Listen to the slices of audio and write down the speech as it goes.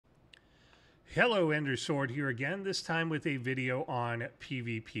Hello, Endersword here again, this time with a video on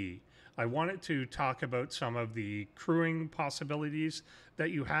PvP. I wanted to talk about some of the crewing possibilities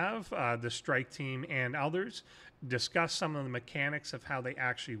that you have, the strike team and others, discuss some of the mechanics of how they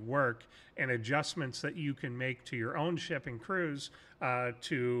actually work, and adjustments that you can make to your own ship and crews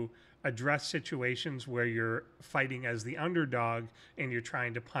to address situations where you're fighting as the underdog and you're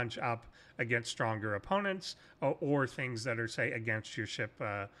trying to punch up against stronger opponents, or things that are, say, against your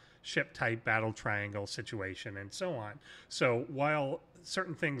ship type, battle triangle situation, and so on. So while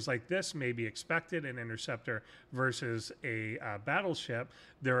certain things like this may be expected in Interceptor versus a battleship,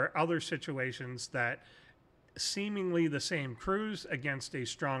 there are other situations that seemingly the same crews against a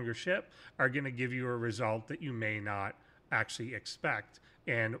stronger ship are going to give you a result that you may not actually expect.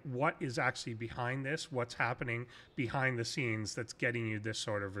 And what is actually behind this, what's happening behind the scenes that's getting you this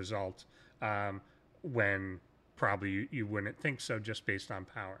sort of result, when probably you wouldn't think so just based on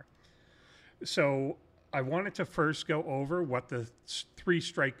power. So I wanted to first go over what the three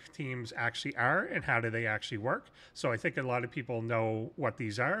strike teams actually are and how do they actually work. So I think a lot of people know what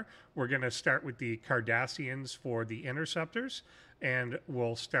these are. We're going to start with the Cardassians for the Interceptors, and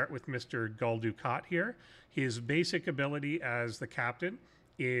we'll start with Mr. Gul Dukat here. His basic ability as the captain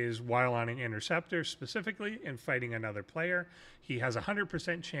is while on an interceptor, specifically in fighting another player, he has a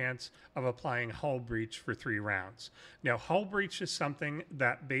 100% chance of applying hull breach for 3 rounds. Now, hull breach is something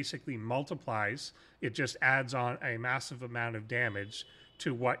that basically multiplies. It just adds on a massive amount of damage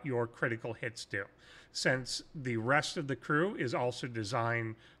to what your critical hits do. Since the rest of the crew is also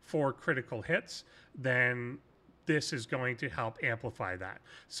designed for critical hits, then this is going to help amplify that.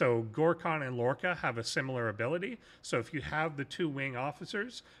 So Gorkon and Lorca have a similar ability. So if you have the 2 wing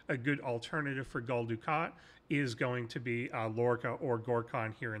officers, a good alternative for Gul Dukat is going to be Lorca or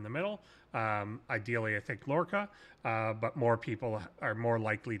Gorkon here in the middle. Ideally, I think Lorca, but more people are more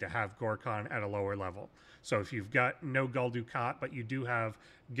likely to have Gorkon at a lower level. So if you've got no Gul Dukat, but you do have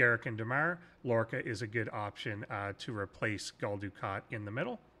Garrick and Damar, Lorca is a good option to replace Gul Dukat in the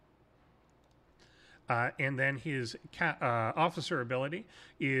middle. And then his officer ability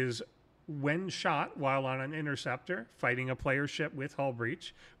is when shot while on an interceptor, fighting a player ship with hull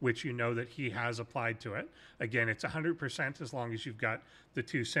breach, which you know that he has applied to it. Again, it's 100% as long as you've got the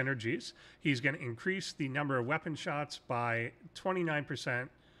 2 synergies. He's going to increase the number of weapon shots by 29%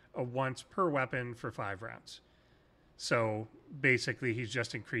 once per weapon for 5 rounds. So basically, he's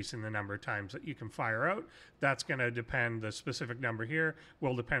just increasing the number of times that you can fire out. That's going to depend, the specific number here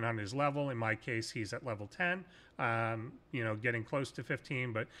will depend on his level. In my case, he's at level 10, getting close to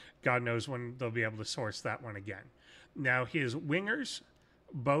 15, but God knows when they'll be able to source that one again. Now, his wingers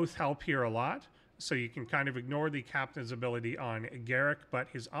both help here a lot. So you can kind of ignore the captain's ability on Garrick, but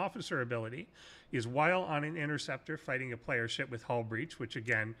his officer ability is while on an interceptor fighting a player ship with hull breach, which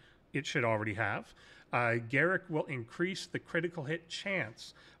again, it should already have. Garrick will increase the critical hit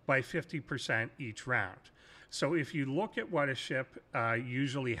chance by 50% each round. So if you look at what a ship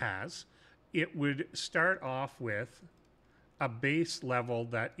usually has, it would start off with a base level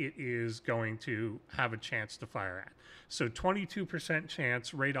that it is going to have a chance to fire at. So 22%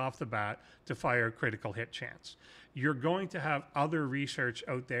 chance right off the bat to fire a critical hit chance. You're going to have other research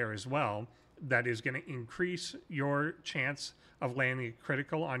out there as well that is going to increase your chance of landing a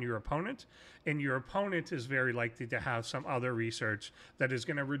critical on your opponent, and your opponent is very likely to have some other research that is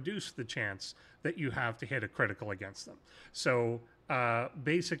going to reduce the chance that you have to hit a critical against them. So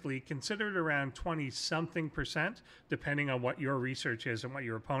basically consider it around 20-something%, depending on what your research is and what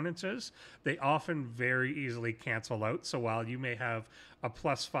your opponent's is. They often very easily cancel out. So while you may have a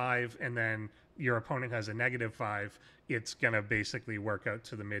 +5 and then your opponent has a -5, it's going to basically work out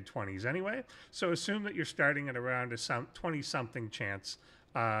to the mid-20s anyway. So assume that you're starting at around a 20-something chance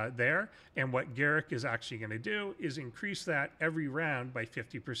there. And what Garrick is actually going to do is increase that every round by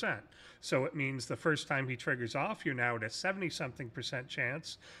 50%. So it means the first time he triggers off, you're now at a 70-something%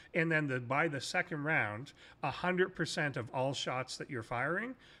 chance. And then by the second round, 100% of all shots that you're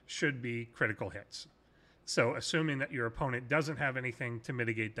firing should be critical hits. So assuming that your opponent doesn't have anything to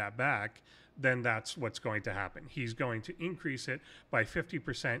mitigate that back, then that's what's going to happen. He's going to increase it by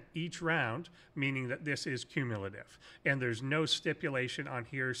 50% each round, meaning that this is cumulative. And there's no stipulation on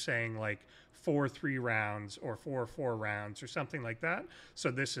here saying like 4 3 rounds or 4 4 rounds or something like that. So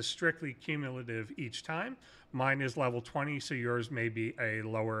this is strictly cumulative each time. Mine is level 20, so yours may be a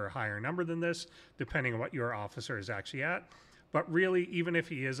lower or higher number than this, depending on what your officer is actually at. But really, even if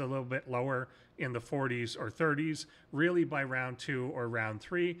he is a little bit lower in the 40s or 30s, really by round 2 or round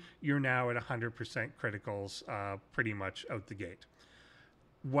 3, you're now at 100% criticals pretty much out the gate.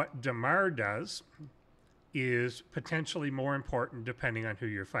 What Damar does is potentially more important depending on who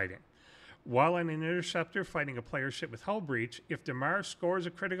you're fighting. While on an interceptor fighting a player ship with hull breach, if Damar scores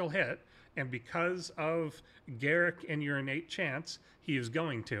a critical hit, and because of Garrick and your innate chance, he is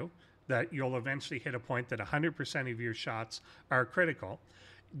going to, that you'll eventually hit a point that 100% of your shots are critical,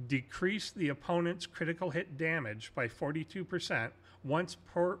 decrease the opponent's critical hit damage by 42% once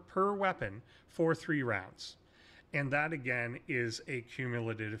per weapon for 3 rounds. And that, again, is a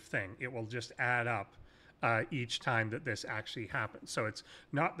cumulative thing. It will just add up each time that this actually happens. So it's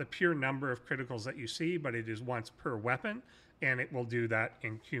not the pure number of criticals that you see, but it is once per weapon, and it will do that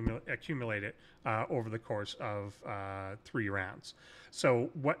and accumulate it over the course of 3 rounds. So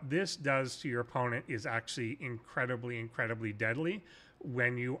what this does to your opponent is actually incredibly, incredibly deadly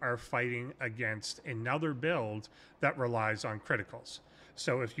when you are fighting against another build that relies on criticals.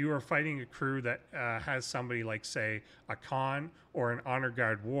 So if you are fighting a crew that has somebody like, say, a Khan or an Honor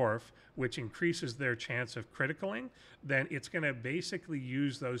Guard Wharf, which increases their chance of criticaling, then it's going to basically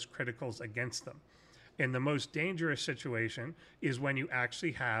use those criticals against them. And the most dangerous situation is when you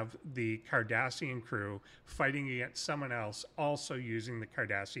actually have the Cardassian crew fighting against someone else also using the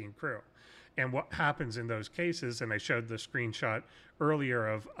Cardassian crew. And what happens in those cases, and I showed the screenshot earlier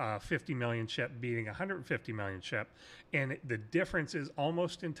of a 50 million ship beating a 150 million ship, and the difference is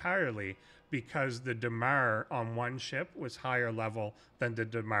almost entirely because the Damar on one ship was higher level than the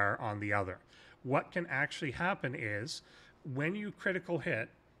Damar on the other. What can actually happen is when you critical hit,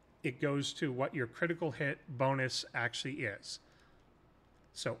 it goes to what your critical hit bonus actually is.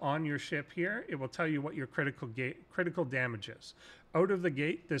 So on your ship here, it will tell you what your critical damage is. Out of the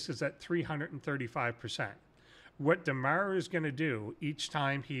gate, this is at 335%. What Damar is going to do each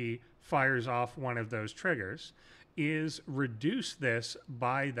time he fires off one of those triggers is reduce this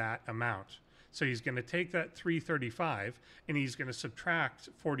by that amount. So he's going to take that 335 and he's going to subtract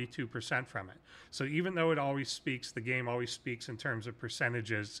 42% from it. So even though it always speaks, the game always speaks in terms of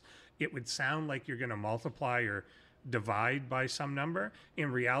percentages, it would sound like you're going to multiply or divide by some number.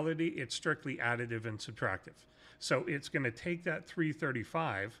 In reality, it's strictly additive and subtractive. So it's going to take that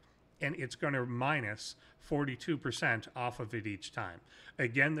 335 and it's going to minus 42% off of it each time.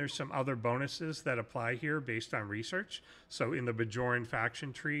 Again, there's some other bonuses that apply here based on research. So in the Bajoran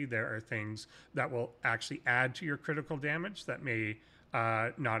faction tree, there are things that will actually add to your critical damage that may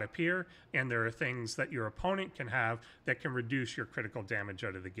not appear, and there are things that your opponent can have that can reduce your critical damage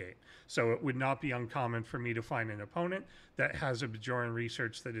out of the gate. So it would not be uncommon for me to find an opponent that has a Bajoran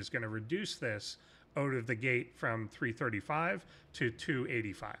research that is going to reduce this out of the gate from 335 to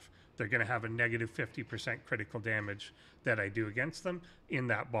 285. They're going to have a negative 50% critical damage that I do against them in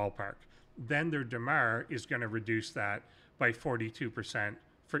that ballpark. Then their Damar is going to reduce that by 42%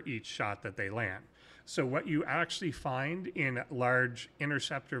 for each shot that they land. So what you actually find in large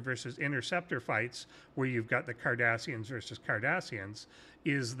interceptor versus interceptor fights where you've got the Cardassians versus Cardassians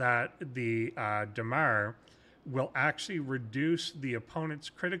is that the Damar will actually reduce the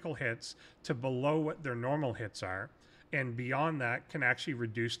opponent's critical hits to below what their normal hits are, and beyond that can actually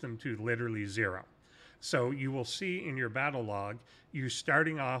reduce them to literally 0. So you will see in your battle log, you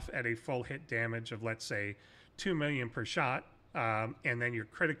starting off at a full hit damage of, let's say, 2 million per shot, and then you're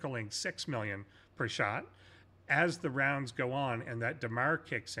criticaling 6 million per shot. As the rounds go on and that Damar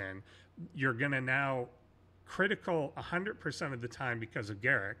kicks in, you're going to now critical 100% of the time because of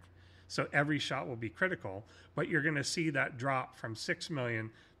Garrick. So every shot will be critical, but you're going to see that drop from 6 million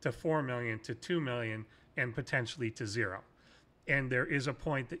to 4 million to 2 million and potentially to 0. And there is a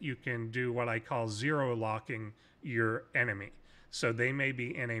point that you can do what I call zero locking your enemy. So they may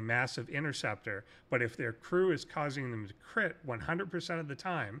be in a massive interceptor, but if their crew is causing them to crit 100% of the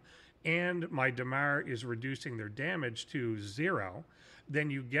time, and my Damar is reducing their damage to 0, then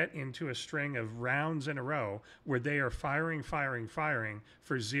you get into a string of rounds in a row where they are firing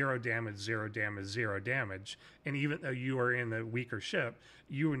for 0 damage, 0 damage, 0 damage. And even though you are in a weaker ship,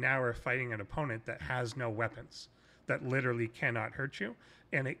 you now are fighting an opponent that has no weapons, that literally cannot hurt you.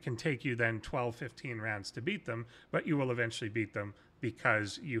 And it can take you then 12, 15 rounds to beat them, but you will eventually beat them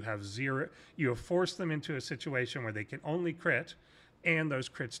because you have forced them into a situation where they can only crit, and those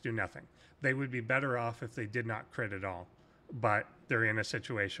crits do nothing. They would be better off if they did not crit at all, but they're in a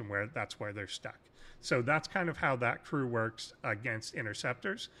situation where that's where they're stuck. So that's kind of how that crew works against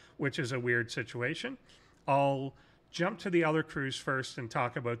interceptors, which is a weird situation. I'll jump to the other crews first and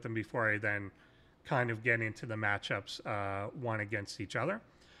talk about them before I then kind of get into the matchups one against each other.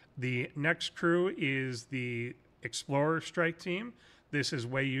 The next crew is the Explorer Strike Team. This is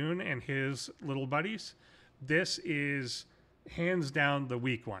Wei Yun and his little buddies. This is hands down the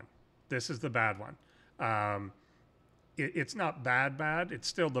weak one. This is the bad one. It's not bad. It's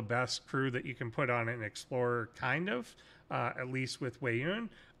still the best crew that you can put on an Explorer, kind of. at least with Wei Yun,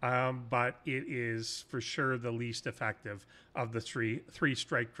 but it is for sure the least effective of the three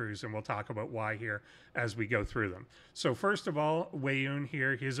strike crews, and we'll talk about why here as we go through them. So first of all, Wei Yun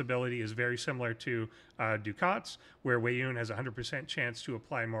here, his ability is very similar to Ducat's, where Wei Yun has a 100% chance to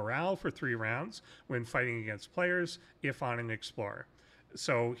apply morale for 3 rounds when fighting against players if on an explorer.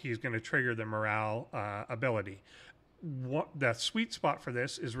 So he's going to trigger the morale ability. What the sweet spot for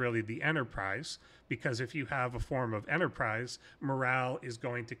this is really the enterprise, because if you have a form of enterprise, morale is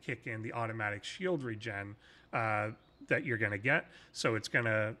going to kick in the automatic shield regen that you're going to get, so it's going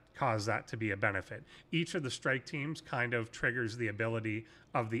to cause that to be a benefit. Each of the strike teams kind of triggers the ability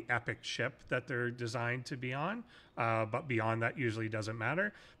of the epic ship that they're designed to be on, but beyond that usually doesn't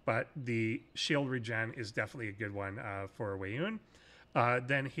matter. But the shield regen is definitely a good one for Wei Yun.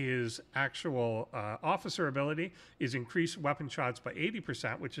 Then his actual officer ability is increase weapon shots by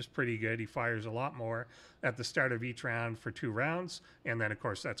 80%, which is pretty good. He fires a lot more at the start of each round for 2 rounds. And then, of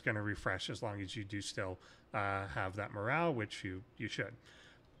course, that's going to refresh as long as you do still have that morale, which you should.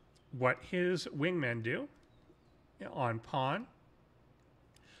 What his wingmen do on Pawn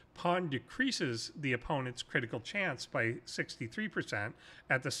decreases the opponent's critical chance by 63%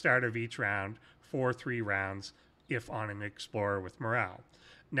 at the start of each round for 3 rounds if on an explorer with morale.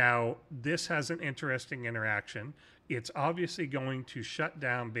 Now, this has an interesting interaction. It's obviously going to shut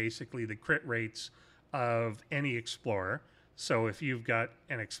down basically the crit rates of any explorer. So if you've got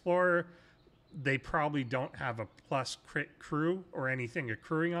an explorer, they probably don't have a plus crit crew or anything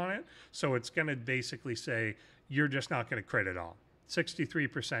accruing on it. So it's going to basically say, you're just not going to crit at all.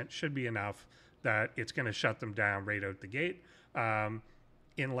 63% should be enough that it's going to shut them down right out the gate.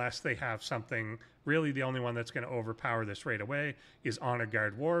 Unless they have something, really the only one that's going to overpower this right away is Honor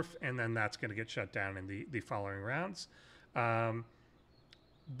Guard Wharf, and then that's going to get shut down in the following rounds.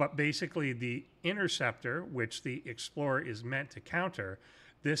 But basically the Interceptor, which the Explorer is meant to counter,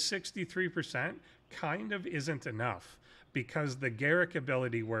 this 63% kind of isn't enough because the Garrick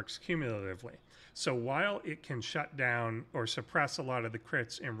ability works cumulatively. So while it can shut down or suppress a lot of the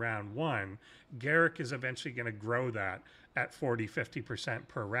crits in round 1, Garrick is eventually going to grow that at 40-50%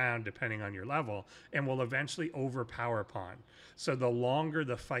 per round, depending on your level, and will eventually overpower Pawn. So the longer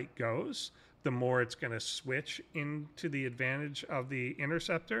the fight goes, the more it's going to switch into the advantage of the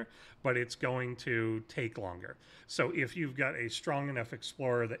Interceptor, but it's going to take longer. So if you've got a strong enough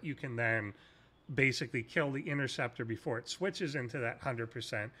Explorer that you can then basically kill the Interceptor before it switches into that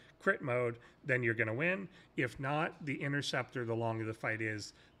 100% crit mode, then you're going to win. If not, the Interceptor, the longer the fight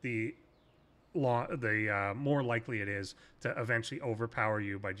is, the more likely it is to eventually overpower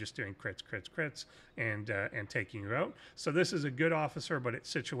you by just doing crits, and taking you out. So this is a good officer, but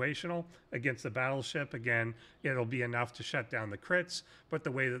it's situational. Against the battleship, again, it'll be enough to shut down the crits, but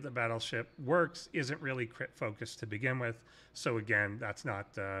the way that the battleship works isn't really crit focused to begin with. So again, that's not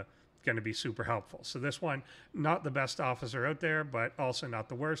going to be super helpful. So this one, not the best officer out there, but also not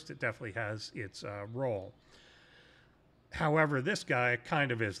the worst. It definitely has its role. However, this guy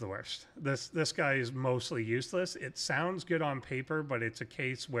kind of is the worst. This guy is mostly useless. It sounds good on paper, but it's a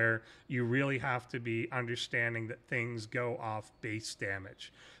case where you really have to be understanding that things go off base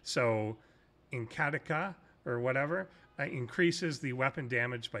damage. So in Kataka or whatever, increases the weapon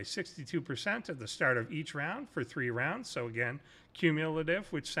damage by 62% at the start of each round for 3 rounds. So again,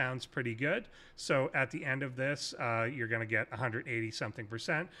 cumulative, which sounds pretty good. So at the end of this, you're going to get 180 something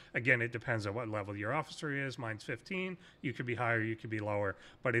percent. Again, it depends on what level your officer is. Mine's 15. You could be higher, you could be lower,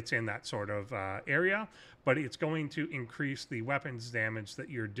 but it's in that sort of area. But it's going to increase the weapons damage that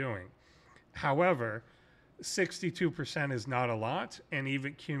you're doing. However, 62% is not a lot, and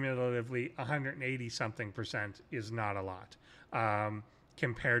even cumulatively 180 something percent is not a lot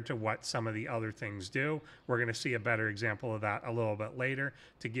compared to what some of the other things do. We're going to see a better example of that a little bit later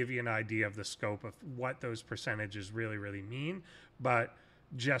to give you an idea of the scope of what those percentages really mean. But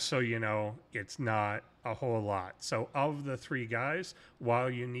just so you know, it's not a whole lot. So of the 3 guys, while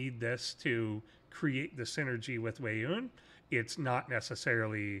you need this to create the synergy with Wei Yun, it's not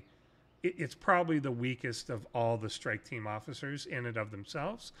necessarily... It's probably the weakest of all the strike team officers in and of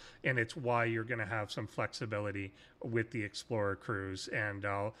themselves, and it's why you're going to have some flexibility with the Explorer crews. And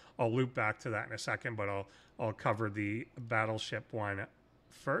I'll loop back to that in a second, but I'll cover the battleship one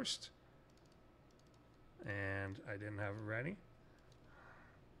first. And I didn't have it ready.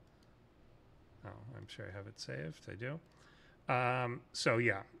 Oh, I'm sure I have it saved. I do. So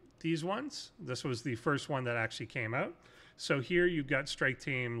yeah, these ones. This was the first one that actually came out. So here you've got Strike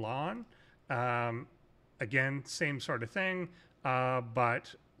Team Lon. Again, same sort of thing,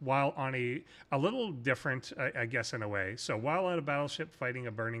 but while on a little different, I guess, in a way. So while on a battleship fighting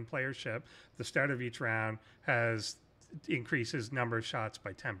a burning player ship, the start of each round has increases number of shots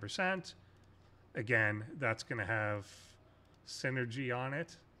by 10%. Again, that's going to have synergy on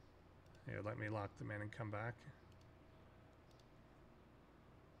it. Here, let me lock them in and come back,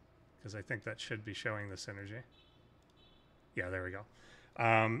 because I think that should be showing the synergy. Yeah, there we go.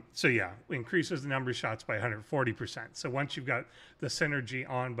 So yeah, increases the number of shots by 140%. So once you've got the synergy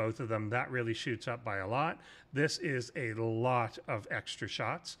on both of them, that really shoots up by a lot. This is a lot of extra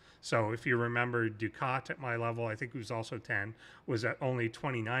shots. So if you remember, Ducat at my level, I think it was also 10, was at only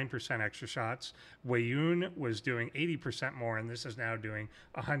 29% extra shots. Weiyun was doing 80% more, and this is now doing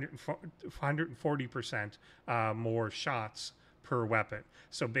 140% more shots per weapon.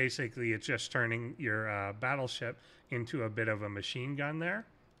 So basically it's just turning your battleship into a bit of a machine gun there.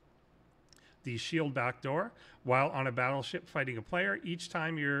 The shield backdoor. While on a battleship fighting a player, each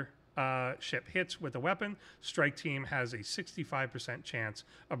time your ship hits with a weapon, strike team has a 65% chance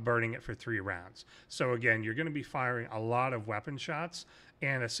of burning it for 3 rounds. So again, you're going to be firing a lot of weapon shots,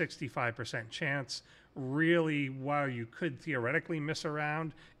 and a 65% chance. Really, while you could theoretically miss a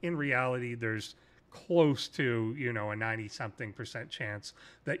round, in reality there's close to, you know, a 90-something% chance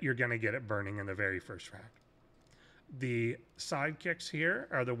that you're going to get it burning in the very first round. The sidekicks here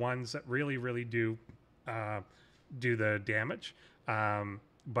are the ones that really do the damage,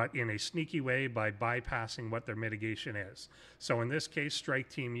 but in a sneaky way by bypassing what their mitigation is. So in this case, Strike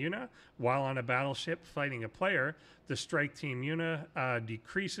Team Yuna, while on a battleship fighting a player, the Strike Team Yuna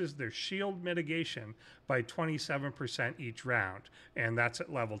decreases their shield mitigation by 27% each round. And that's at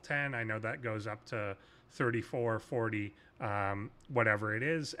level 10. I know that goes up to 34, 40, whatever it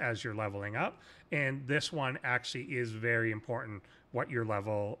is as you're leveling up. And this one actually is very important what your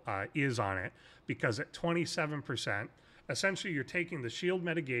level is on it, because at 27%, essentially you're taking the shield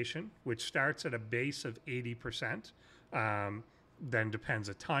mitigation, which starts at a base of 80%, then depends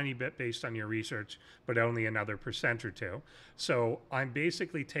a tiny bit based on your research, but only another percent or two. So I'm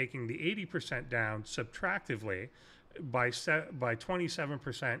basically taking the 80% down subtractively by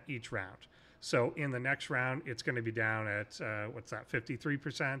 27% each round. So in the next round, it's going to be down at,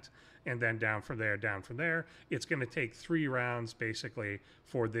 53%, and then down from there. It's going to take 3 rounds, basically,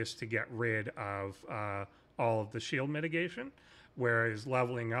 for this to get rid of all of the shield mitigation, whereas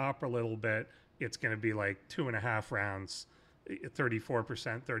leveling up a little bit, it's going to be like 2.5 rounds,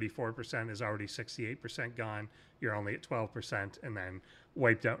 34% is already 68% gone. You're only at 12%, and then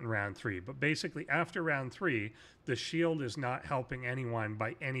wiped out in round 3. But basically after round 3, the shield is not helping anyone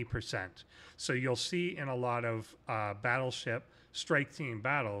by any percent. So you'll see in a lot of battleship strike team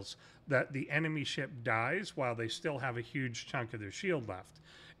battles that the enemy ship dies while they still have a huge chunk of their shield left.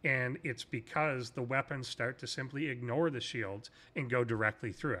 And it's because the weapons start to simply ignore the shields and go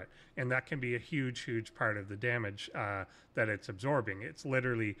directly through it. And that can be a huge part of the damage that it's absorbing. It's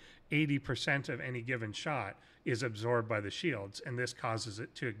literally 80% of any given shot is absorbed by the shields, and this causes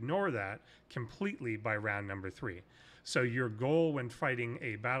it to ignore that completely by round number 3. So your goal when fighting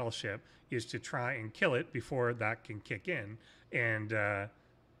a battleship is to try and kill it before that can kick in, and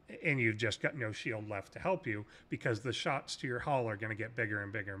you've just got no shield left to help you, because the shots to your hull are going to get bigger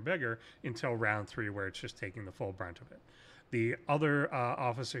and bigger until round 3, where it's just taking the full brunt of it. The other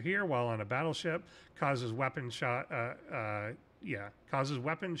officer here, while on a battleship, causes weapon shot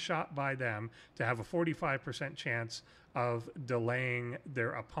by them to have a 45% chance of delaying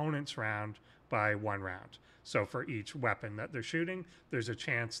their opponent's round by 1 round. So for each weapon that they're shooting, there's a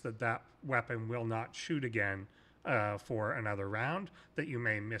chance that that weapon will not shoot again for another round, that you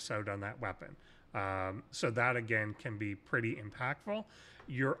may miss out on that weapon. So that again can be pretty impactful.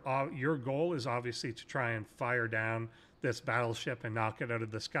 Your goal is obviously to try and fire down this battleship and knock it out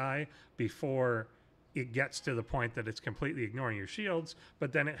of the sky before it gets to the point that it's completely ignoring your shields,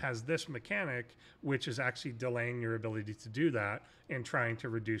 but then it has this mechanic which is actually delaying your ability to do that and trying to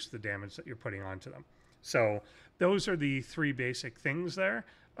reduce the damage that you're putting onto them. So those are the 3 basic things there.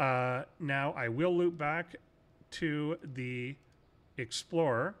 Now I will loop back to the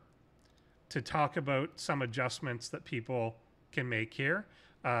Explorer to talk about some adjustments that people can make here.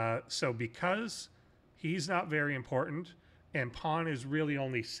 So because he's not very important, and pawn is really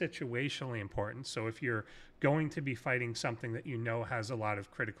only situationally important, so if you're going to be fighting something that you know has a lot of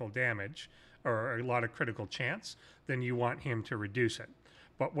critical damage or a lot of critical chance, then you want him to reduce it.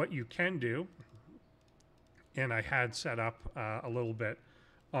 But what you can do, and I had set up a little bit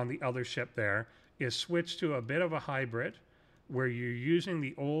on the other ship there, is switch to a bit of a hybrid where you're using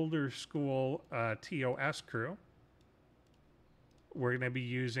the older school TOS crew. We're going to be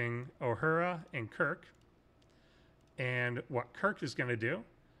using Uhura and Kirk. And what Kirk is going to do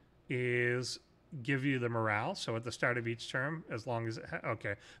is give you the morale. So at the start of each term, as long as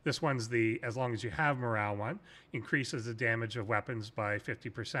okay, this one's the as long as you have morale one, increases the damage of weapons by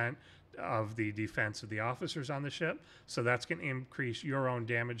 50% of the defense of the officers on the ship. So that's going to increase your own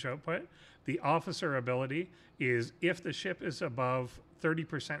damage output. The officer ability is if the ship is above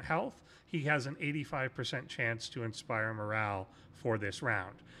 30% health, he has an 85% chance to inspire morale for this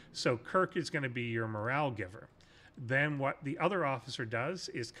round. So Kirk is going to be your morale giver. Then what the other officer does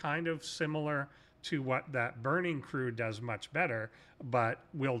is kind of similar to what that burning crew does much better, but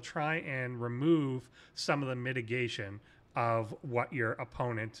will try and remove some of the mitigation of what your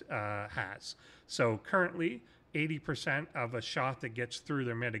opponent has. So currently, 80% of a shot that gets through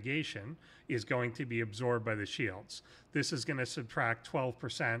their mitigation is going to be absorbed by the shields. This is going to subtract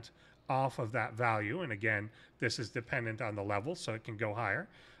 12% off of that value. And again, this is dependent on the level, so it can go higher.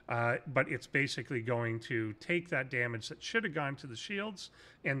 But it's basically going to take that damage that should have gone to the shields,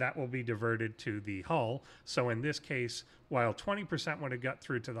 and that will be diverted to the hull. So in this case, while 20% would have got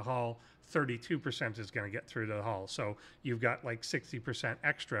through to the hull, 32% is going to get through to the hull. So you've got like 60%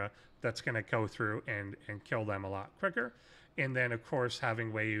 extra that's going to go through and kill them a lot quicker. And then, of course,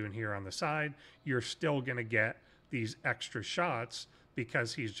 having Wei Yun here on the side, you're still going to get these extra shots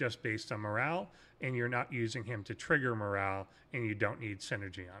because he's just based on morale, and you're not using him to trigger morale, and you don't need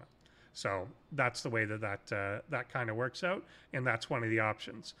synergy on it. So that's the way that kind of works out, and that's one of the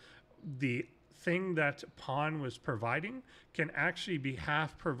options. The thing that Pawn was providing can actually be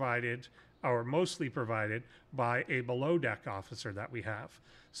half provided or mostly provided by a below deck officer that we have.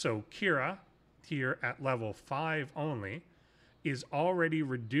 So Kira, here at level 5 only, is already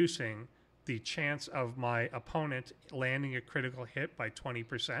reducing the chance of my opponent landing a critical hit by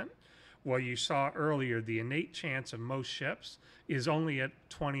 20%. Well, you saw earlier, the innate chance of most ships is only at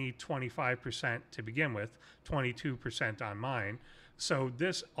 20-25% to begin with, 22% on mine. So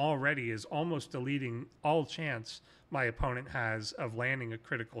this already is almost deleting all chance my opponent has of landing a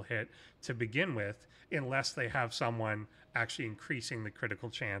critical hit to begin with, unless they have someone actually increasing the critical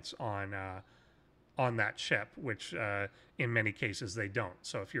chance on that ship, which in many cases they don't.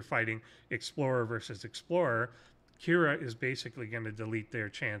 So if you're fighting Explorer versus Explorer, Kira is basically going to delete their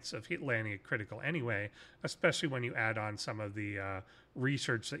chance of landing a critical anyway, especially when you add on some of the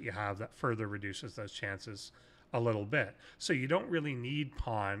research that you have that further reduces those chances a little bit. So you don't really need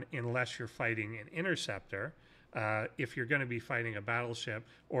Pawn unless you're fighting an interceptor. If you're going to be fighting a battleship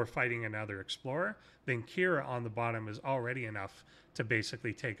or fighting another explorer, then Kira on the bottom is already enough to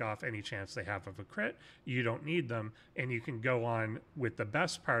basically take off any chance they have of a crit. You don't need them, and you can go on with the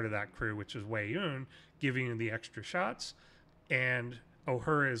best part of that crew, which is Wei Yun, giving you the extra shots, and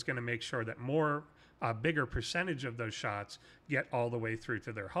Uhura is going to make sure that a bigger percentage of those shots get all the way through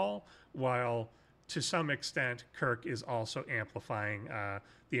to their hull, while to some extent Kirk is also amplifying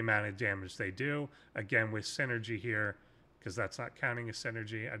the amount of damage they do. Again, with synergy here, because that's not counting as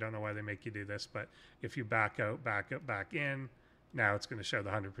synergy. I don't know why they make you do this, but if you back out, back in, now it's going to show the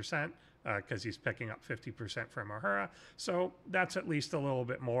 100% because he's picking up 50% from Uhura. So that's at least a little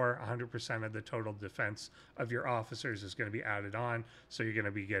bit more. 100% of the total defense of your officers is going to be added on. So you're going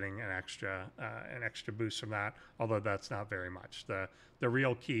to be getting an extra boost from that, although that's not very much. The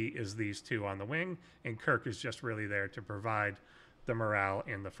real key is these two on the wing, and Kirk is just really there to provide the morale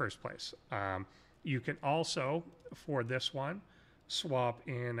in the first place. You can also, for this one, swap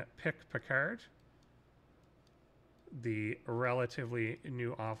in Pick Picard, the relatively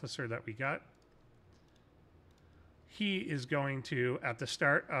new officer that we got. He is going to, at the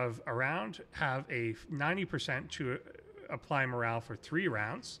start of a round, have a 90% to apply morale for 3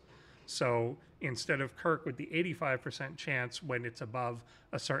 rounds. So instead of Kirk with the 85% chance when it's above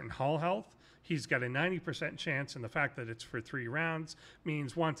a certain hull health, he's got a 90% chance, and the fact that it's for 3 rounds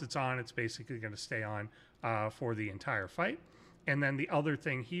means once it's on, it's basically going to stay on for the entire fight. And then the other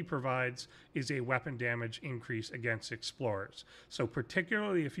thing he provides is a weapon damage increase against explorers. So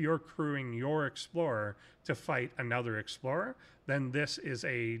particularly if you're crewing your explorer to fight another explorer, then this is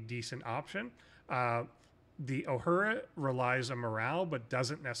a decent option. The Uhura relies on morale, but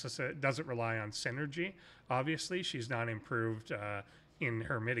doesn't rely on synergy. Obviously, she's not improved in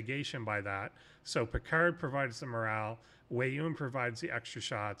her mitigation by that. So Picard provides the morale, Wei Yun provides the extra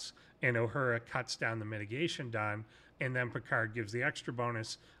shots, and Uhura cuts down the mitigation done. And then Picard gives the extra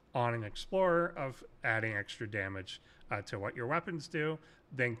bonus on an explorer of adding extra damage to what your weapons do.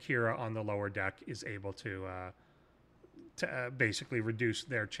 Then Kira on the lower deck is able to basically reduce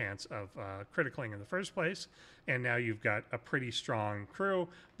their chance of criticaling in the first place. And now you've got a pretty strong crew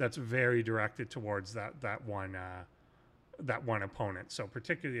that's very directed towards that one opponent. So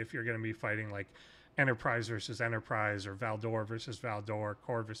particularly if you're going to be fighting like Enterprise versus Enterprise or Valdor versus Valdor,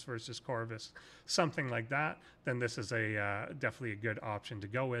 Corvus versus Corvus, something like that, then this is a definitely a good option to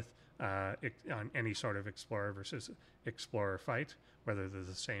go with on any sort of Explorer versus Explorer fight, whether they're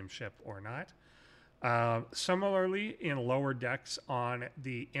the same ship or not. Similarly, in lower decks on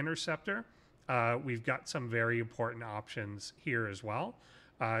the Interceptor, we've got some very important options here as well.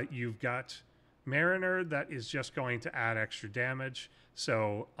 You've got Mariner that is just going to add extra damage,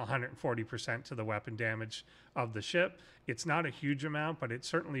 so 140% to the weapon damage of the ship. It's not a huge amount, but it's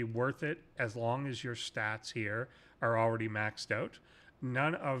certainly worth it as long as your stats here are already maxed out.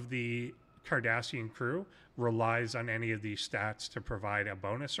 None of the Cardassian crew relies on any of these stats to provide a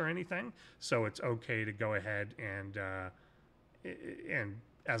bonus or anything, so it's okay to go ahead and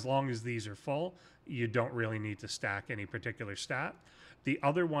as long as these are full, you don't really need to stack any particular stat. The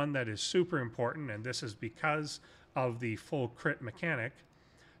other one that is super important, and this is because of the full crit mechanic,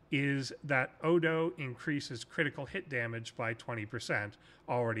 is that Odo increases critical hit damage by 20%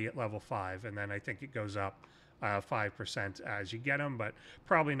 already at level 5, and then I think it goes up 5% as you get them, but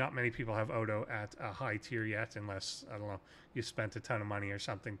probably not many people have Odo at a high tier yet, unless, I don't know, you spent a ton of money or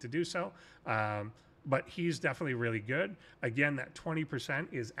something to do so. But he's definitely really good. Again, that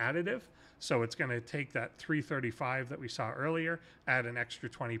 20% is additive, so it's going to take that 335 that we saw earlier, add an extra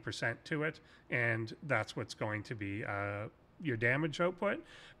 20% to it, and that's what's going to be your damage output,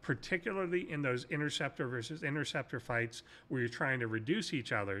 particularly in those Interceptor versus Interceptor fights where you're trying to reduce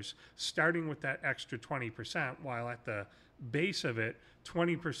each other's, starting with that extra 20%, while at the base of it,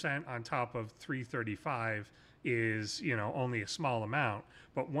 20% on top of 335 is, you know, only a small amount.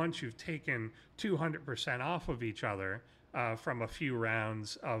 But once you've taken 200% off of each other from a few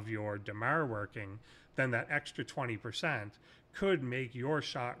rounds of your Damar working, then that extra 20% could make your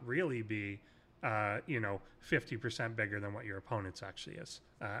shot really be, 50% bigger than what your opponent's actually is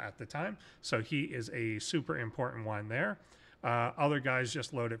at the time. So he is a super important one there. Other guys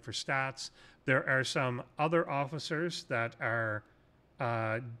just load it for stats. There are some other officers that are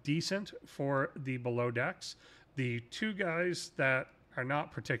decent for the below decks. The two guys that are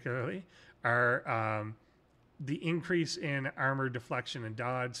not particularly are the increase in armor deflection and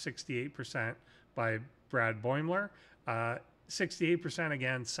dodge, 68% by Brad Boimler. 68%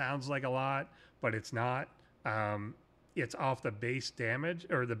 again sounds like a lot, but it's not. It's off the base damage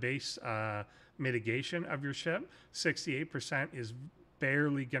or the base mitigation of your ship. 68% is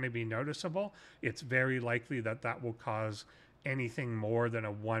barely going to be noticeable. It's very likely that that will cause anything more than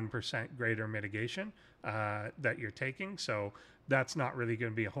a 1% greater mitigation that you're taking. So that's not really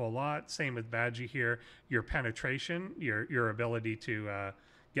going to be a whole lot. Same with Badgie here. Your penetration, your ability to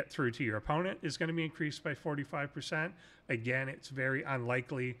get through to your opponent is going to be increased by 45%. Again, it's very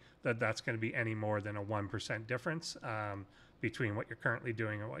unlikely that that's going to be any more than a 1% difference between what you're currently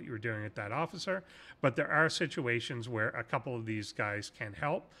doing and what you were doing at that officer. But there are situations where a couple of these guys can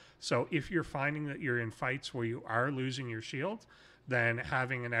help. So if you're finding that you're in fights where you are losing your shield, then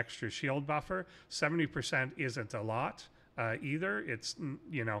having an extra shield buffer, 70% isn't a lot. Either. It's,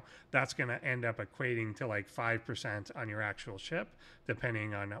 that's going to end up equating to like 5% on your actual ship,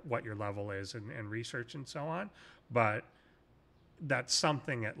 depending on what your level is and research and so on. But that's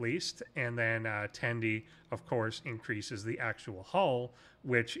something at least. And then Tendi, of course, increases the actual hull,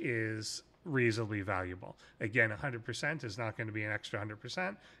 which is reasonably valuable. Again, 100% is not going to be an extra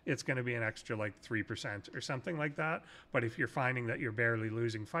 100%. It's going to be an extra like 3% or something like that. But if you're finding that you're barely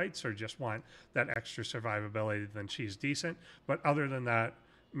losing fights or just want that extra survivability, then she's decent. But other than that,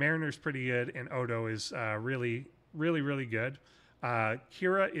 Mariner's pretty good, and Odo is really, really, really good.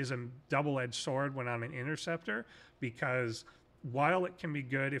 Kira is a double-edged sword when on an Interceptor, because while it can be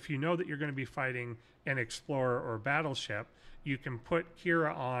good, if you know that you're going to be fighting an Explorer or Battleship, you can put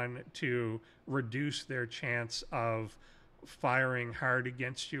Kira on to reduce their chance of firing hard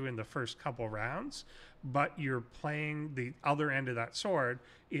against you in the first couple rounds. But you're playing the other end of that sword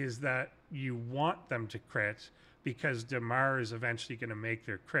is that you want them to crit, because Damar is eventually going to make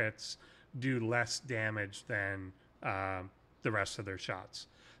their crits do less damage than the rest of their shots.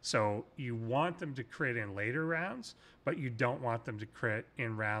 So you want them to crit in later rounds, but you don't want them to crit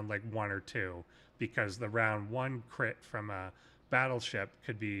in round like 1 or 2, because the round 1 crit from a battleship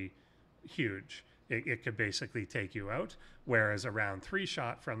could be huge. It could basically take you out, whereas a round 3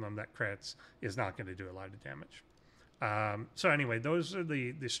 shot from them that crits is not going to do a lot of damage. So anyway, those are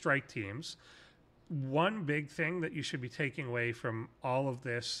the strike teams. One big thing that you should be taking away from all of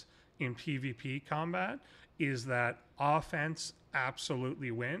this in PvP combat is that offense absolutely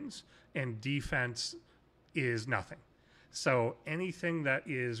wins and defense is nothing. So anything that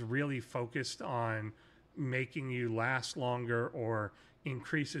is really focused on making you last longer or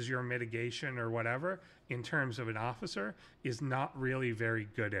increases your mitigation or whatever in terms of an officer is not really very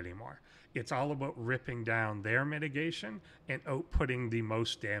good anymore. It's all about ripping down their mitigation and outputting the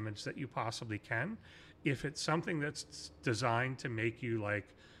most damage that you possibly can. If it's something that's designed to make you like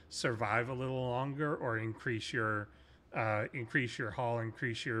survive a little longer or increase your hull,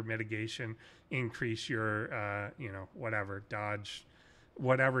 increase your mitigation, increase your whatever dodge,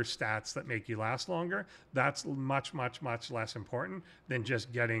 whatever stats that make you last longer, that's much less important than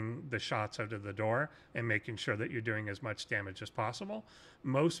just getting the shots out of the door and making sure that you're doing as much damage as possible.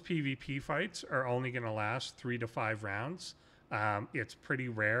 Most PvP fights are only going to last 3 to 5 rounds. It's pretty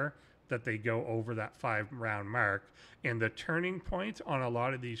rare that they go over that 5-round mark, and the turning point on a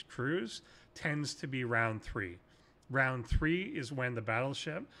lot of these crews tends to be round 3. Round 3 is when the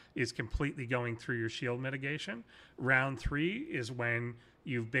battleship is completely going through your shield mitigation. Round 3 is when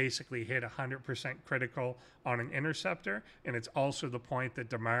you've basically hit 100% critical on an interceptor, and it's also the point that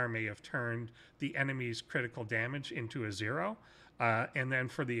Damar may have turned the enemy's critical damage into a 0. And then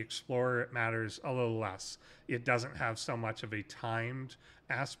for the Explorer, it matters a little less. It doesn't have so much of a timed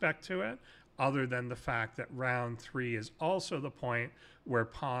aspect to it, other than the fact that round 3 is also the point where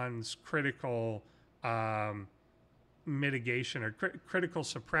Pawn's critical mitigation or critical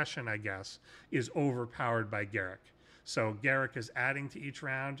suppression, I guess, is overpowered by Garrick. So Garrick is adding to each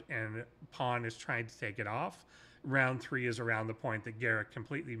round and Pawn is trying to take it off. Round 3 is around the point that Garrick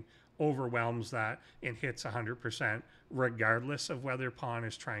completely overwhelms that and hits 100% regardless of whether Pawn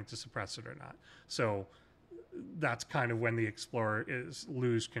is trying to suppress it or not. So that's kind of when the Explorer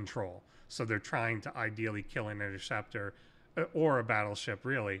lose control. So they're trying to ideally kill an interceptor or a battleship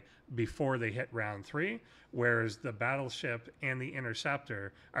really before they hit round 3, whereas the battleship and the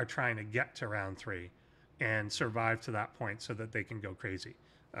interceptor are trying to get to round 3 and survive to that point so that they can go crazy,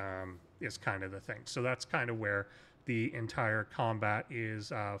 is kind of the thing. So that's kind of where the entire combat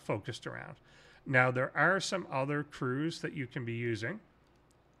is focused around. Now, there are some other crews that you can be using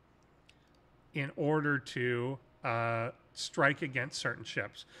in order to strike against certain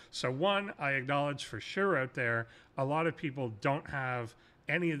ships. So one, I acknowledge for sure out there, a lot of people don't have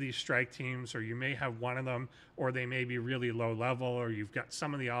any of these strike teams, or you may have one of them, or they may be really low level, or you've got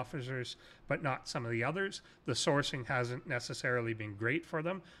some of the officers but not some of the others. The sourcing hasn't necessarily been great for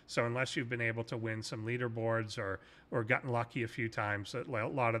them, so unless you've been able to win some leaderboards or gotten lucky a few times, a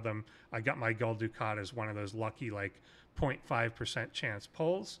lot of them, I got my Gold Ducat as one of those lucky like 0.5% chance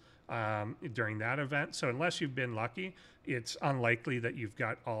pulls during that event. So unless you've been lucky, it's unlikely that you've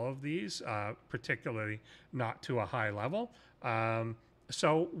got all of these, particularly not to a high level.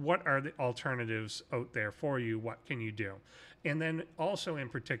 So what are the alternatives out there for you? What can you do? And then also in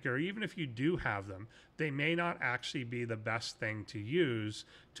particular, even if you do have them, they may not actually be the best thing to use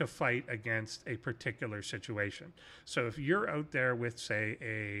to fight against a particular situation. So if you're out there with,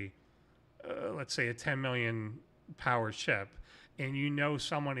 say, let's say a 10 million power ship, and you know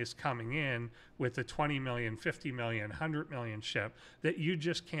someone is coming in with a 20 million, 50 million, 100 million ship that you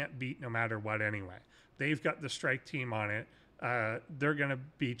just can't beat no matter what anyway. They've got the strike team on it. They're going to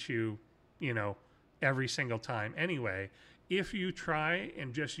beat you, every single time anyway. If you try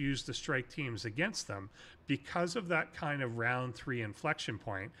and just use the strike teams against them, because of that kind of round 3 inflection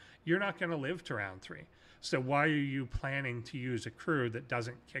point, you're not going to live to round 3. So why are you planning to use a crew that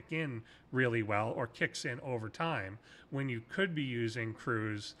doesn't kick in really well or kicks in over time when you could be using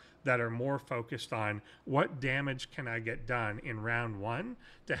crews that are more focused on what damage can I get done in round 1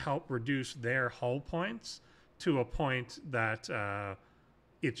 to help reduce their hull points to a point that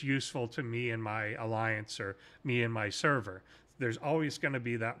it's useful to me and my alliance or me and my server. There's always going to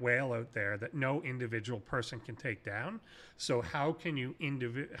be that whale out there that no individual person can take down. So how can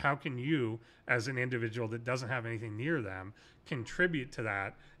you as an individual that doesn't have anything near them contribute to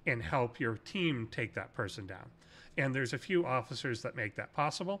that and help your team take that person down? And there's a few officers that make that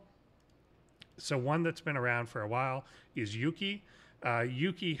possible. So one that's been around for a while is Yuki.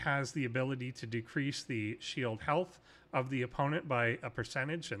 Yuki has the ability to decrease the shield health of the opponent by a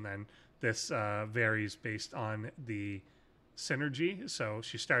percentage, and then this varies based on the synergy. So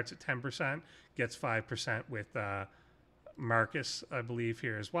she starts at 10%, gets 5% with Marcus, I believe,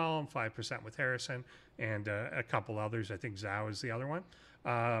 here as well, and 5% with Harrison, and a couple others. I think Zhao is the other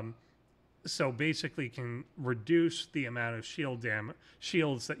one. So basically can reduce the amount of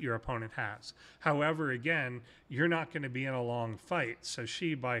shields that your opponent has. However, again, you're not going to be in a long fight, so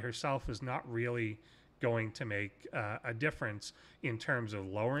she by herself is not really going to make a difference in terms of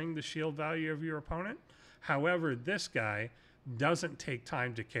lowering the shield value of your opponent. However, this guy doesn't take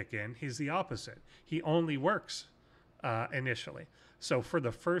time to kick in. He's the opposite. He only works initially. So for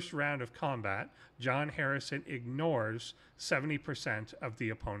the first round of combat, John Harrison ignores 70% of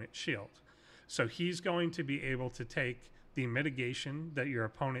the opponent's shield. So he's going to be able to take the mitigation that your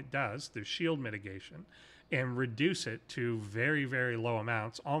opponent does, the shield mitigation, and reduce it to very, very low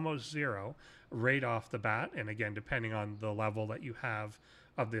amounts, almost zero, right off the bat. And again, depending on the level that you have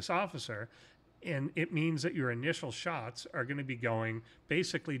of this officer. And it means that your initial shots are going to be going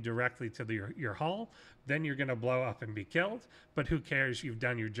basically directly to your hull. Then you're going to blow up and be killed. But who cares? You've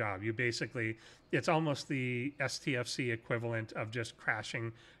done your job. You basically, it's almost the STFC equivalent of just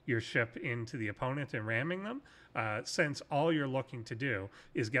crashing your ship into the opponent and ramming them. Since all you're looking to do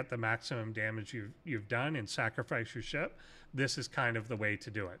is get the maximum damage you've done and sacrifice your ship, this is kind of the way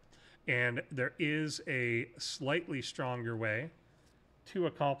to do it. And there is a slightly stronger way to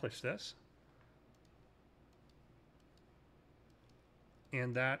accomplish this.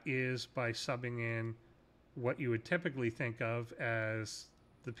 And that is by subbing in what you would typically think of as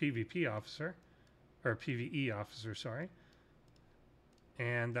the PvP officer, or PvE officer, sorry.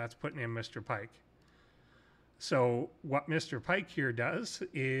 And that's putting in Mr. Pike. So what Mr. Pike here does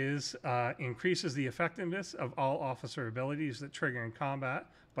is increases the effectiveness of all officer abilities that trigger in combat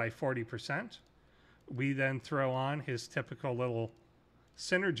by 40%. We then throw on his typical little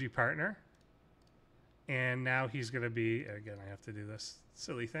synergy partner. And now he's going to be, again, I have to do this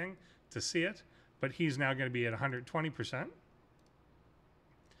silly thing to see it, but he's now going to be at 120%.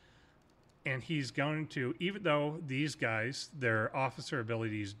 And he's going to, even though these guys, their officer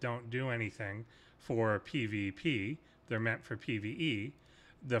abilities don't do anything for PvP, they're meant for PvE,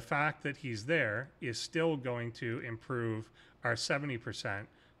 the fact that he's there is still going to improve our 70%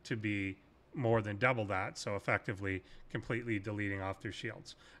 to be more than double that, so effectively completely deleting off their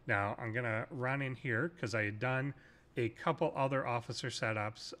shields. Now I'm gonna run in here because I had done a couple other officer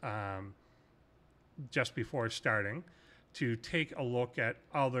setups just before starting to take a look at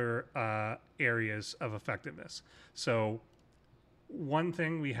other areas of effectiveness. So one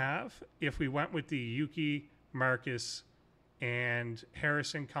thing we have, if we went with the Yuki, Marcus, and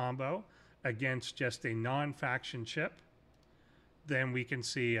Harrison combo against just a non-faction ship, then we can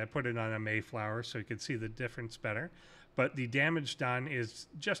see, I put it on a Mayflower so you can see the difference better. But the damage done is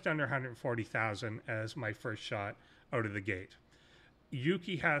just under 140,000 as my first shot out of the gate.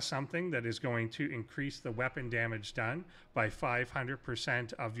 Yuki has something that is going to increase the weapon damage done by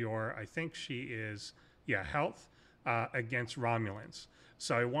 500% of your, I think she is, yeah, health against Romulans.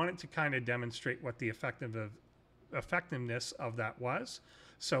 So I wanted to kind of demonstrate what the effectiveness of that was.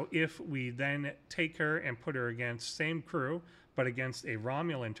 So if we then take her and put her against same crew, but against a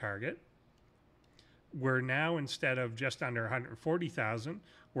Romulan target, we're now, instead of just under 140,000,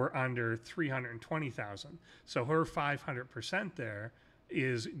 we're under 320,000. So her 500% there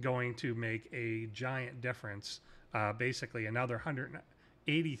is going to make a giant difference, basically another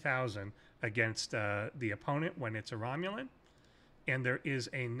 180,000 against the opponent when it's a Romulan. And there is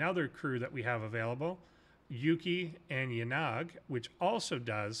another crew that we have available, Yuki and Yanag, which also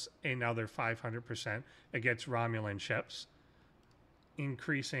does another 500% against Romulan ships,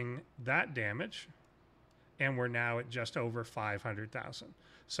 increasing that damage, and we're now at just over 500,000.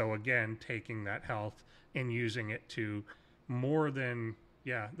 So again, taking that health and using it to more than,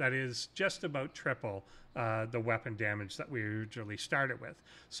 yeah, that is just about triple the weapon damage that we originally started with.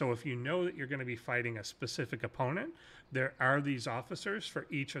 So if you know that you're going to be fighting a specific opponent, there are these officers for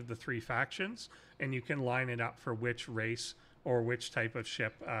each of the three factions, and you can line it up for which race or which type of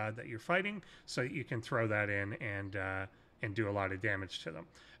ship that you're fighting, so that you can throw that in and do a lot of damage to them.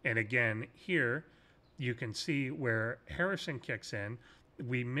 And again, here you can see where Harrison kicks in.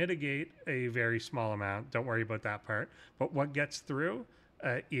 We mitigate a very small amount. Don't worry about that part. But what gets through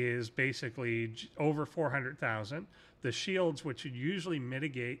is basically over 400,000. The shields, which would usually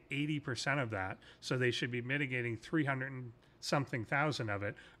mitigate 80% of that, so they should be mitigating 300 and something thousand of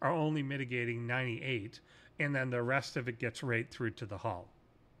it, are only mitigating 98. And then the rest of it gets right through to the hull.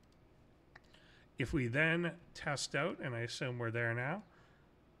 If we then test out, and I assume we're there now,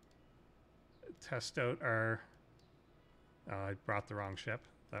 test out our, I brought the wrong ship.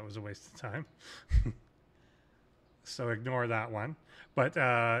 That was a waste of time. So ignore that one. But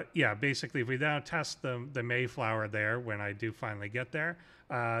yeah, basically if we now test the Mayflower there, when I do finally get there,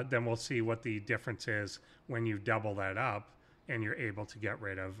 then we'll see what the difference is when you double that up and you're able to get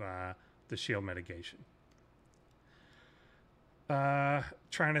rid of the shield mitigation.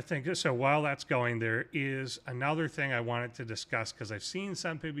 Trying to think. So while that's going, there is another thing I wanted to discuss, because I've seen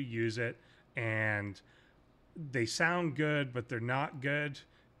some people use it and they sound good, but they're not good,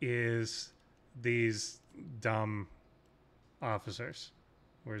 is these dumb officers.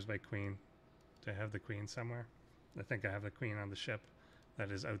 Where's my queen? Do I have the queen somewhere? I think I have the queen on the ship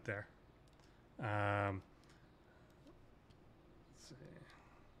that is out there. Let's see.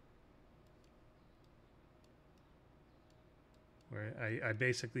 Where I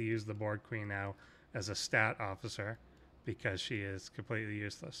basically use the board queen now as a stat officer because she is completely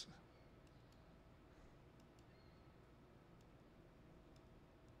useless.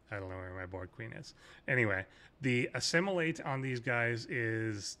 I don't know where my board queen is. Anyway, the assimilate on these guys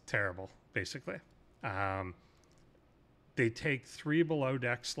is terrible, basically. They take 3 below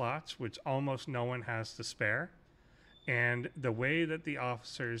deck slots, which almost no one has to spare. And the way that the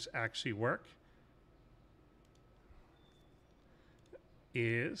officers actually work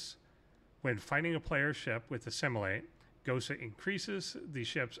is when fighting a player ship with assimilate, Gosa increases the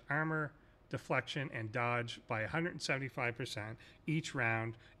ship's armor, deflection, and dodge by 175% each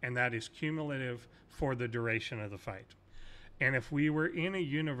round, and that is cumulative for the duration of the fight. And if we were in a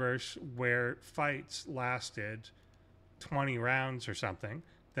universe where fights lasted 20 rounds or something,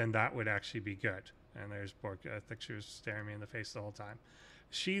 then that would actually be good. And there's Borka. I think she was staring me in the face the whole time.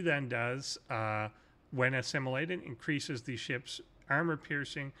 She then does, when assimilated, increases the ship's armor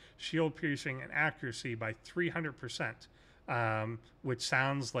piercing, shield piercing, and accuracy by 300%, which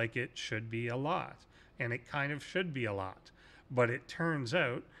sounds like it should be a lot. And it kind of should be a lot. But it turns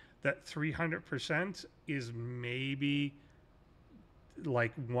out that 300% is maybe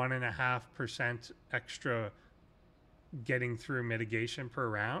like 1.5% extra getting through mitigation per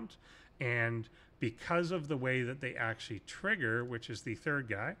round. And because of the way that they actually trigger, which is the third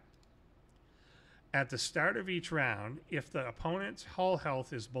guy, at the start of each round, if the opponent's hull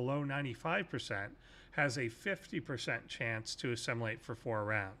health is below 95%, has a 50% chance to assimilate for 4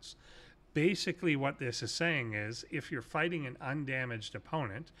 rounds. Basically what this is saying is if you're fighting an undamaged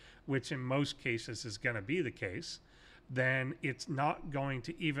opponent, which in most cases is going to be the case, then it's not going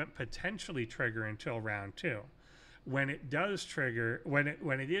to even potentially trigger until round 2. When it does trigger, when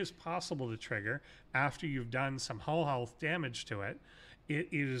it is possible to trigger after you've done some hull health damage to it, it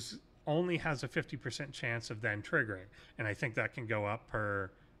is only has a 50% chance of then triggering. And I think that can go up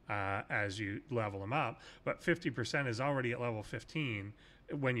per as you level them up, but 50% is already at level 15.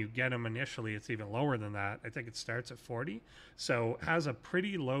 When you get them initially, it's even lower than that. I think it starts at 40. So has a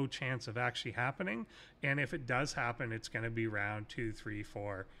pretty low chance of actually happening. And if it does happen, it's going to be round 2, 3,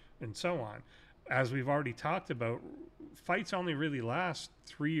 4, and so on. As we've already talked about, fights only really last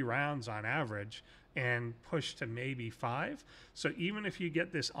 3 rounds on average and push to maybe 5. So even if you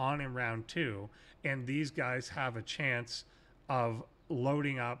get this on in round 2 and these guys have a chance of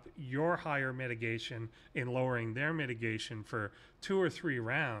loading up your higher mitigation and lowering their mitigation for 2 or 3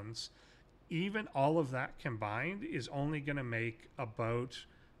 rounds, even all of that combined is only going to make about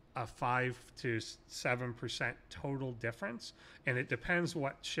a 5 to 7% total difference. And it depends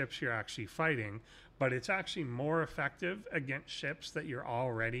what ships you're actually fighting, but it's actually more effective against ships that you're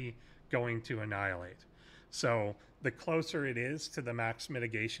already going to annihilate. So the closer it is to the max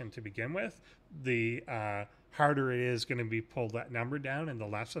mitigation to begin with, the harder it is going to be pull that number down and the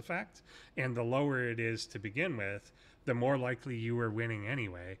less effect. And the lower it is to begin with, the more likely you are winning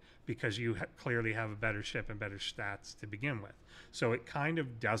anyway, because you clearly have a better ship and better stats to begin with. So it kind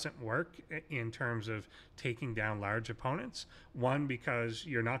of doesn't work in terms of taking down large opponents. 1, because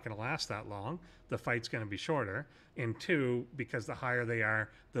you're not going to last that long. The fight's going to be shorter. And 2, because the higher they are,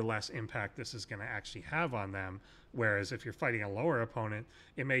 the less impact this is going to actually have on them. Whereas if you're fighting a lower opponent,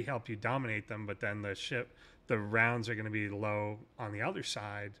 it may help you dominate them, but then the rounds are going to be low on the other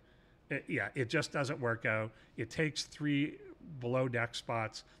side. It just doesn't work out. It takes 3 below deck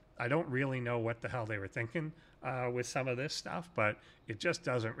spots. I don't really know what the hell they were thinking with some of this stuff, but it just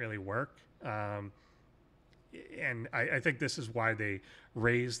doesn't really work. And I think this is why they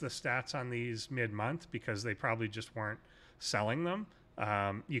raised the stats on these mid-month, because they probably just weren't selling them.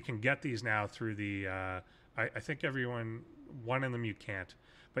 You can get these now through the, I think one of them you can't,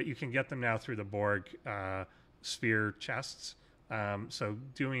 but you can get them now through the Borg sphere chests. So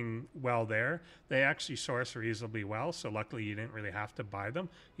doing well there. They actually source reasonably well, so luckily you didn't really have to buy them.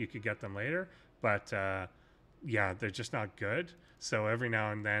 You could get them later, but yeah, they're just not good. So every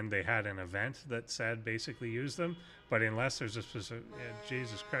now and then they had an event that said basically use them, but unless there's a specific,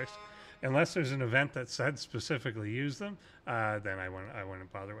 Jesus Christ, unless there's an event that said specifically use them, then I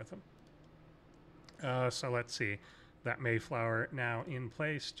wouldn't bother with them. So let's see, that Mayflower now in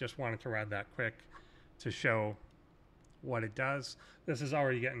place. Just wanted to run that quick to show what it does. This is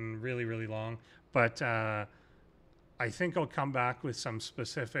already getting really, really long, but I think I'll come back with some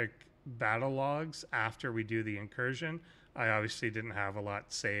specific battle logs after we do the incursion. I obviously didn't have a lot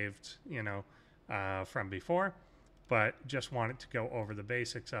saved, from before, but just wanted to go over the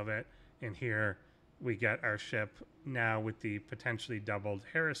basics of it. And here we get our ship now with the potentially doubled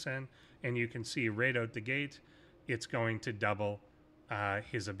Harrison, and you can see right out the gate, it's going to double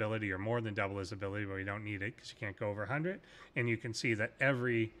his ability, or more than double his ability, but we don't need it because you can't go over 100. And you can see that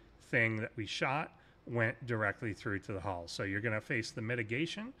everything that we shot went directly through to the hull. So you're going to face the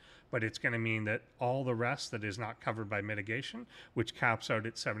mitigation, but it's going to mean that all the rest that is not covered by mitigation, which caps out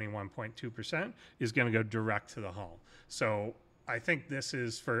at 71.2%, is going to go direct to the hull. So I think this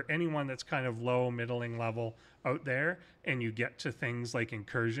is for anyone that's kind of low, middling level out there, and you get to things like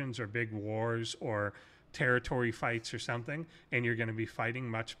incursions or big wars or territory fights or something, and you're going to be fighting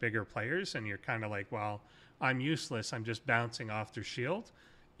much bigger players, and you're kind of like, well, I'm useless, I'm just bouncing off their shield.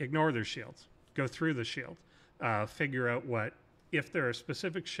 Ignore their shield. Go through the shield. Figure out what, if they're a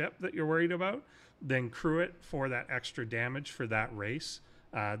specific ship that you're worried about, then crew it for that extra damage for that race,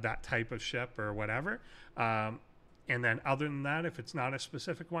 that type of ship or whatever. And then other than that, if it's not a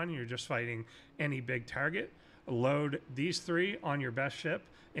specific one, you're just fighting any big target, load these 3 on your best ship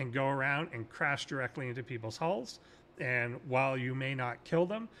and go around and crash directly into people's hulls. And while you may not kill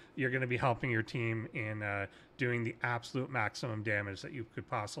them, you're going to be helping your team in doing the absolute maximum damage that you could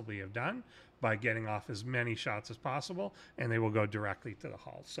possibly have done by getting off as many shots as possible, and they will go directly to the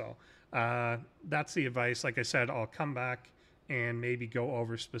hull. So that's the advice. Like I said, I'll come back and maybe go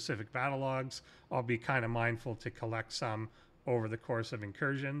over specific battle logs. I'll be kind of mindful to collect some over the course of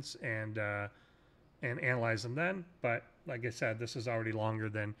incursions and analyze them then. But like I said, this is already longer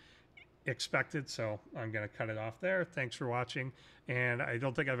than expected, so I'm going to cut it off there. Thanks for watching. And I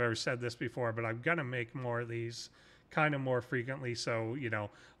don't think I've ever said this before, but I'm going to make more of these kind of more frequently. So, you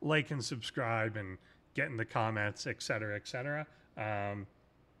know, like and subscribe and get in the comments, etc., etc.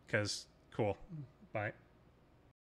 Because cool. Bye.